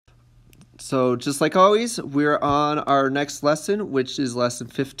So just like always, we're on our next lesson, which is lesson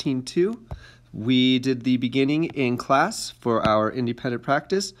 15.2. We did the beginning in class for our independent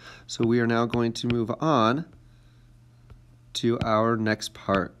practice, so we are now going to move on to our next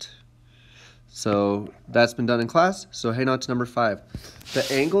part. So that's been done in class, so hang on to number 5.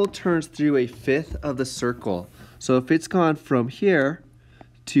 The angle turns through a fifth of the circle. So if it's gone from here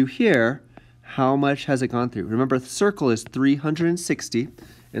to here, how much has it gone through? Remember, the circle is 360,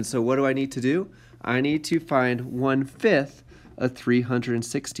 and so what do I need to do? I need to find 1/5 of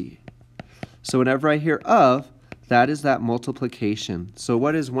 360. So whenever I hear of, that is that multiplication. So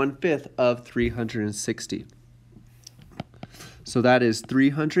what is 1/5 of 360? So that is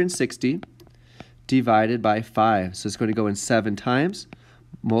 360 divided by 5. So it's going to go in 7 times.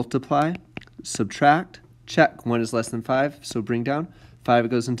 Multiply, subtract, check. 1 is less than 5, so bring down. 5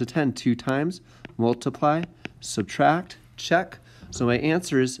 goes into 10 2 times. Multiply, subtract, check. So my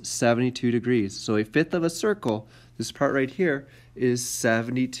answer is 72 degrees. So a fifth of a circle, this part right here, is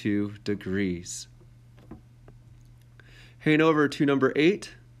 72 degrees. Heading over to number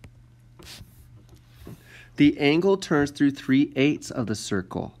 8. The angle turns through 3/8 of the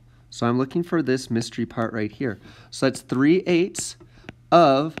circle. So I'm looking for this mystery part right here. So that's 3/8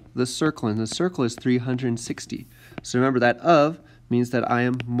 of the circle, and the circle is 360. So remember, that of means that I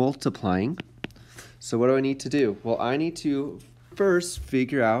am multiplying. So what do I need to do? Well, I need to first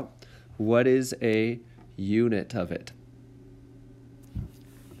figure out what is a unit of it.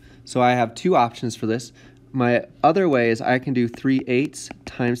 So I have 2 options for this. My other way is I can do 3/8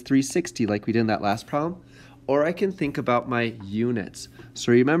 times 360 like we did in that last problem, or I can think about my units.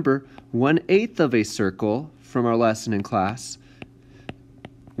 So remember, 1/8 of a circle from our lesson in class,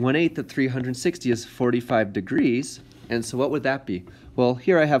 1/8 of 360 is 45 degrees, and so what would that be? Well,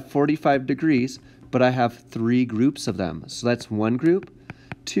 here I have 45 degrees, but I have 3 groups of them. So that's 1 group,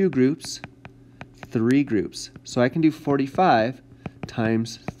 2 groups, 3 groups. So I can do 45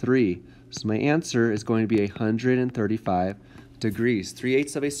 times 3. So my answer is going to be 135 degrees.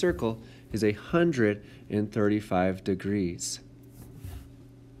 3/8 of a circle is 135 degrees.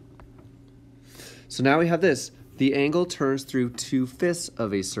 So now we have this. The angle turns through 2/5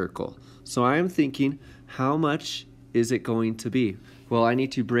 of a circle. So I am thinking, how much is it going to be? Well, I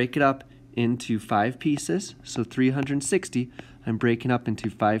need to break it up into 5 pieces. So 360, I'm breaking up into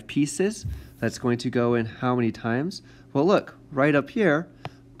 5 pieces. That's going to go in how many times? Well, look, right up here,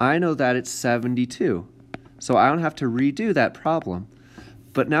 I know that it's 72. So I don't have to redo that problem.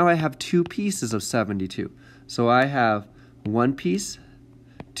 But now I have 2 pieces of 72. So I have 1 piece,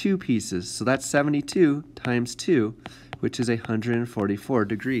 2 pieces. So that's 72 times 2, which is 144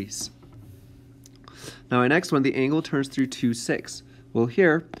 degrees. Now my next one, the angle turns through 2/6. Well,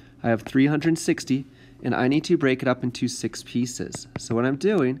 here I have 360, and I need to break it up into 6 pieces. So what I'm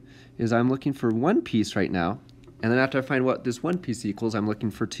doing is I'm looking for 1 piece right now, and then after I find what this 1 piece equals, I'm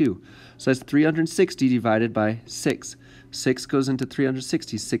looking for 2. So that's 360 divided by 6. 6 goes into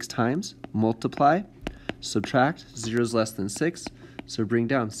 360 6 times. Multiply, subtract, 0 is less than 6, so bring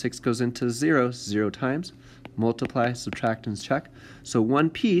down. 6 goes into 0 0 times. Multiply, subtract, and check. So 1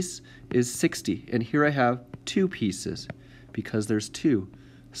 piece is 60, and here I have 2 pieces because there's 2.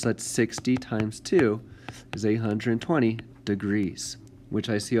 So that's 60 times 2 is 120 degrees, which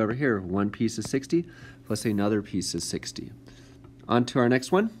I see over here. 1 piece is 60, plus another piece is 60. On to our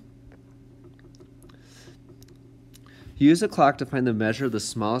next one. Use a clock to find the measure of the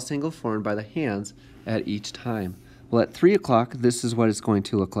smallest angle formed by the hands at each time. Well, at 3 o'clock, this is what it's going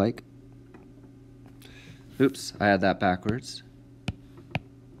to look like. Oops, I had that backwards.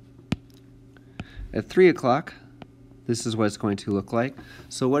 At 3 o'clock, this is what it's going to look like.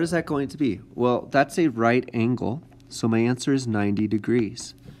 So what is that going to be? Well, that's a right angle, so my answer is 90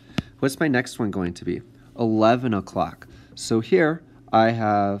 degrees. What's my next one going to be? 11 o'clock. So here I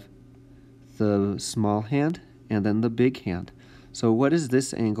have the small hand and then the big hand. So what is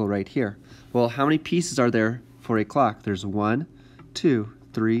this angle right here? Well, how many pieces are there for a clock? There's 1, 2,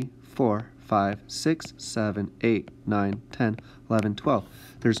 3, 4, 5, 6, 7, 8, 9, 10, 11, 12.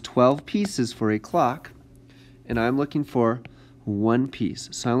 There's 12 pieces for a clock, and I'm looking for 1 piece.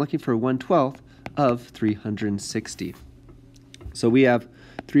 So I'm looking for 1/12 of 360. So we have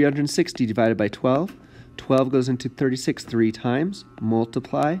 360 divided by 12. 12 goes into 36 3 times.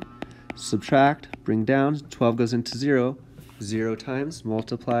 Multiply, subtract, bring down. 12 goes into 0 0 times.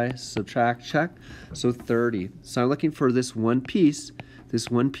 Multiply, subtract, check. So 30. So I'm looking for this 1 piece. This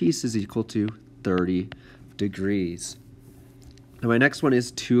 1 piece is equal to 30 degrees. Now my next one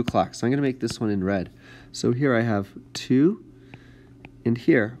is 2 o'clock. So I'm going to make this one in red. So here I have 2, and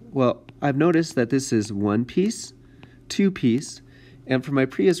here, well, I've noticed that this is 1 piece, 2 piece, And for my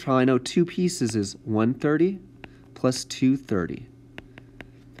previous problem, I know 2 pieces is 130 plus 230.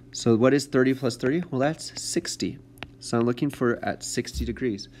 So what is 30 plus 30? Well, that's 60. So I'm looking for at 60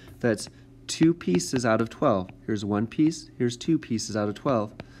 degrees. That's 2 pieces out of 12. Here's 1 piece, here's 2 pieces out of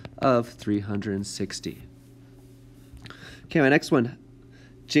 12 of 360. Okay, my next one.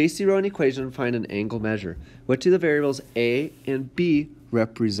 JC wrote an equation to find an angle measure. What do the variables A and B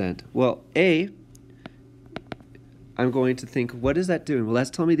represent? Well, A, I'm going to think, what is that doing? Well, that's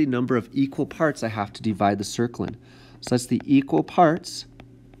telling me the number of equal parts I have to divide the circle in. So that's the equal parts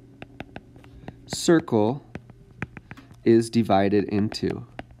circle is divided into.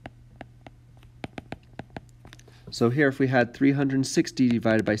 So here, if we had 360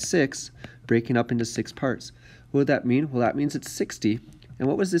 divided by 6, breaking up into 6 parts, what would that mean? Well, that means it's 60. And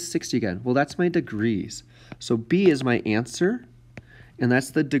what was this 60 again? Well, that's my degrees. So B is my answer, and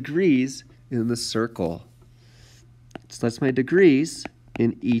that's the degrees in the circle. So that's my degrees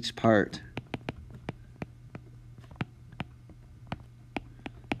in each part.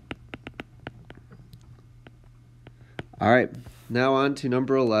 All right, now on to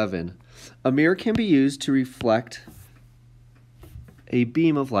number 11. A mirror can be used to reflect a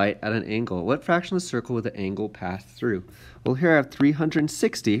beam of light at an angle. What fraction of the circle would the angle pass through? Well, here I have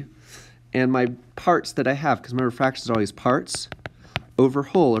 360, and my parts that I have, because remember fractions are always parts over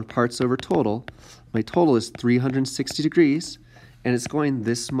whole or parts over total. My total is 360 degrees, and it's going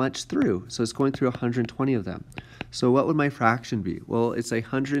this much through. So it's going through 120 of them. So what would my fraction be? Well, it's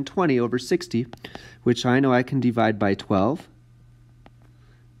 120 over 60, which I know I can divide by 12.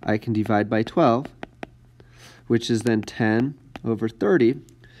 I can divide by 12, which is then 10 over 30,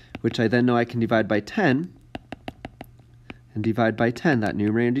 which I then know I can divide by 10, and divide by 10, that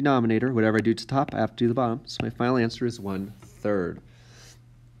numerator and denominator. Whatever I do to the top, I have to do the bottom. So my final answer is 1/3.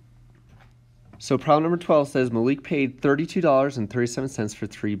 So problem number 12 says Malik paid $32.37 for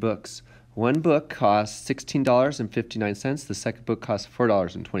 3 books. One book cost $16.59. The second book cost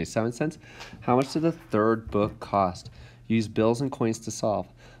 $4.27. How much did the third book cost? Use bills and coins to solve.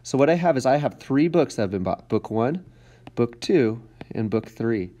 So what I have is I have 3 books that have been bought. Book 1, Book 2, and Book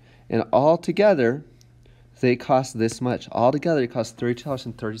 3. And all together, they cost this much. All together, they cost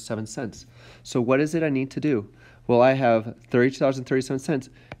 $32.37. So what is it I need to do? Well, I have $32.37,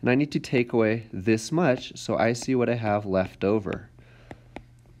 and I need to take away this much, so I see what I have left over.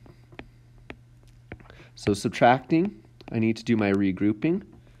 So subtracting, I need to do my regrouping.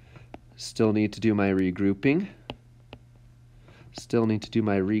 Still need to do my regrouping. Still need to do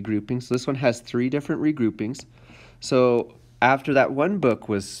my regrouping. So this one has 3 different regroupings. So after that one book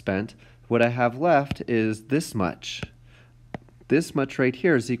was spent, what I have left is this much. This much right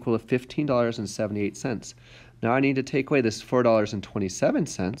here is equal to $15.78. Now I need to take away this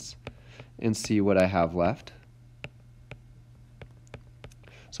 $4.27 and see what I have left.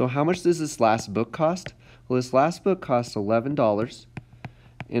 So how much does this last book cost? Well, this last book cost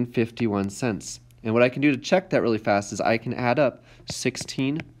 $11.51. And what I can do to check that really fast is I can add up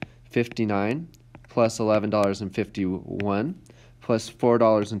 $16.59 plus $11.51 plus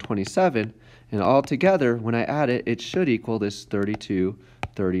 $4.27, and all together, when I add it, it should equal this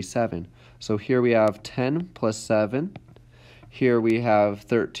 $32.37. So here we have 10 plus 7. Here we have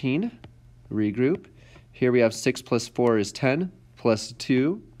 13, regroup. Here we have 6 plus 4 is 10, plus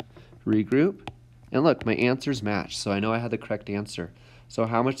 2, regroup. And look, my answers match, so I know I had the correct answer. So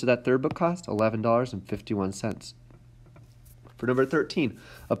how much did that third book cost? $11.51. For number 13,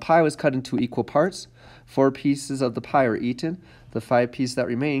 a pie was cut into equal parts. 4 pieces of the pie were eaten. The 5 pieces that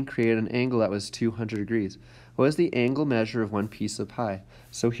remained created an angle that was 200 degrees. What is the angle measure of one piece of pie?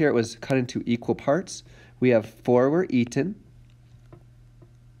 So here it was cut into equal parts. We have 4 were eaten,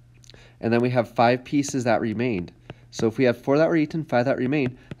 and then we have 5 pieces that remained. So if we have 4 that were eaten, 5 that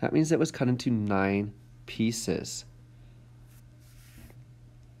remained, that means it was cut into 9 pieces.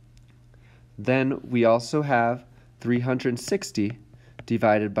 Then we also have 360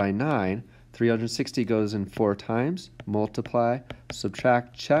 divided by 9. 360 goes in 4 times. Multiply,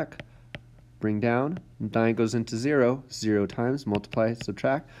 subtract, check, bring down. 9 goes into 0, 0 times, multiply,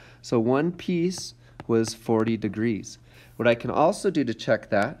 subtract. So one piece was 40 degrees. What I can also do to check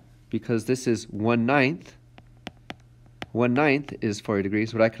that, because this is 1/9, 1/9 is 40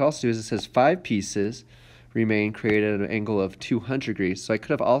 degrees. What I could also do is it says 5 pieces remain, created an angle of 200 degrees. So I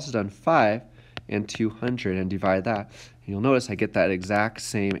could have also done 5 and 200 and divide that. And you'll notice I get that exact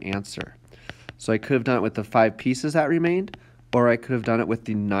same answer. So I could have done it with the 5 pieces that remained, or I could have done it with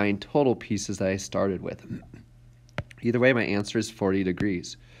the 9 total pieces that I started with. Either way, my answer is 40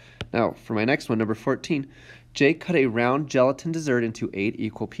 degrees. Now, for my next one, number 14, Jake cut a round gelatin dessert into 8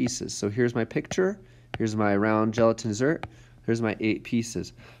 equal pieces. So here's my picture. Here's my round gelatin dessert. There's my 8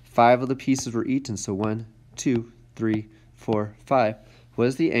 pieces. 5 of the pieces were eaten, so 1, 2, 3, 4, 5. What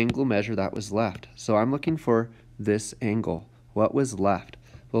is the angle measure that was left? So I'm looking for this angle. What was left?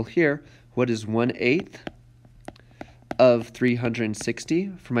 Well, here, what is 1/8 of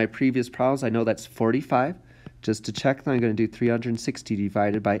 360? For my previous problems, I know that's 45. Just to check, I'm going to do 360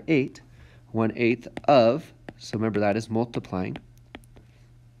 divided by 8. 1/8 of, so remember that is multiplying.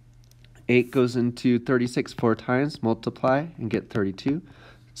 8 goes into 36 4 times, multiply and get 32.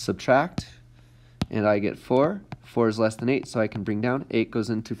 Subtract, and I get 4. 4 is less than 8, so I can bring down. 8 goes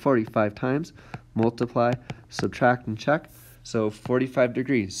into 45 times, multiply, subtract, and check. So 45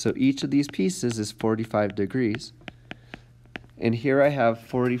 degrees. So each of these pieces is 45 degrees. And here I have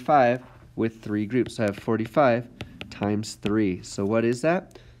 45 with 3 groups. I have 45 times 3. So what is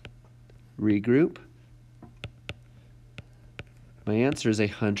that? Regroup. My answer is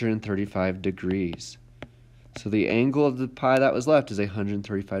 135 degrees. So the angle of the pie that was left is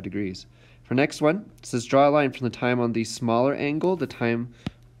 135 degrees. For next one, it says draw a line from the time on the smaller angle, the time,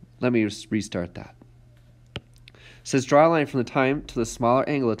 let me just restart that. It says draw a line from the time to the smaller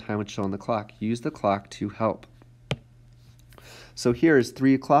angle of time which is shown on the clock. Use the clock to help. So here is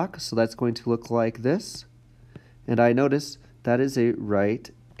 3 o'clock, so that's going to look like this. And I notice that is a right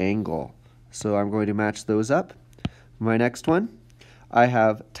angle. So I'm going to match those up. My next one, I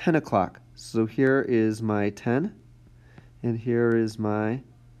have 10 o'clock. So here is my 10, and here is my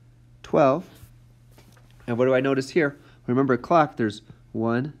 12. And what do I notice here? Remember, a clock, there's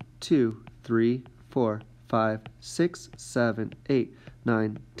 1, 2, 3, 4, 5, 6, 7, 8,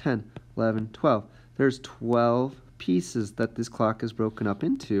 9, 10, 11, 12. There's 12 pieces that this clock is broken up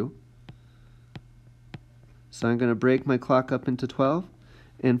into. So I'm going to break my clock up into 12.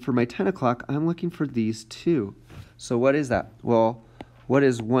 And for my 10 o'clock, I'm looking for these 2. So what is that? Well, what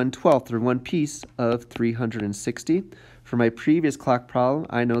is 1/12 or 1 piece of 360? For my previous clock problem,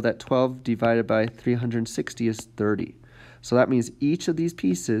 I know that 12 divided by 360 is 30. So that means each of these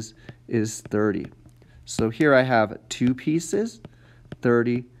pieces is 30. So here I have 2 pieces,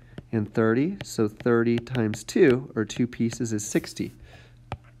 30 and 30. So 30 times 2, or 2 pieces, is 60.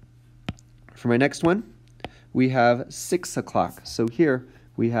 For my next one, we have 6 o'clock. So here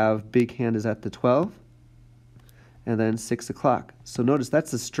we have big hand is at the 12. And then 6 o'clock. So notice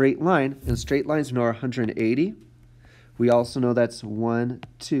that's a straight line, and straight lines we know are 180. We also know that's 1,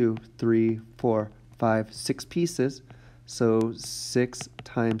 2, 3, 4, 5, 6 pieces. So 6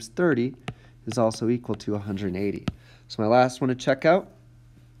 times 30 is also equal to 180. So my last one to check out,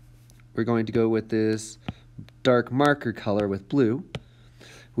 we're going to go with this dark marker color with blue.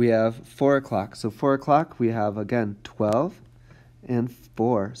 We have 4 o'clock. So 4 o'clock, we have, again, 12 and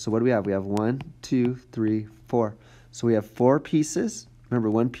 4. So what do we have? We have 1, 2, 3, 4. So we have 4 pieces. Remember,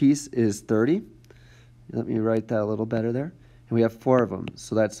 1 piece is 30. Let me write that a little better there. And we have 4 of them.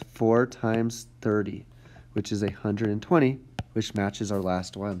 So that's 4 times 30, which is 120, which matches our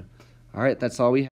last one. All right, that's all we have.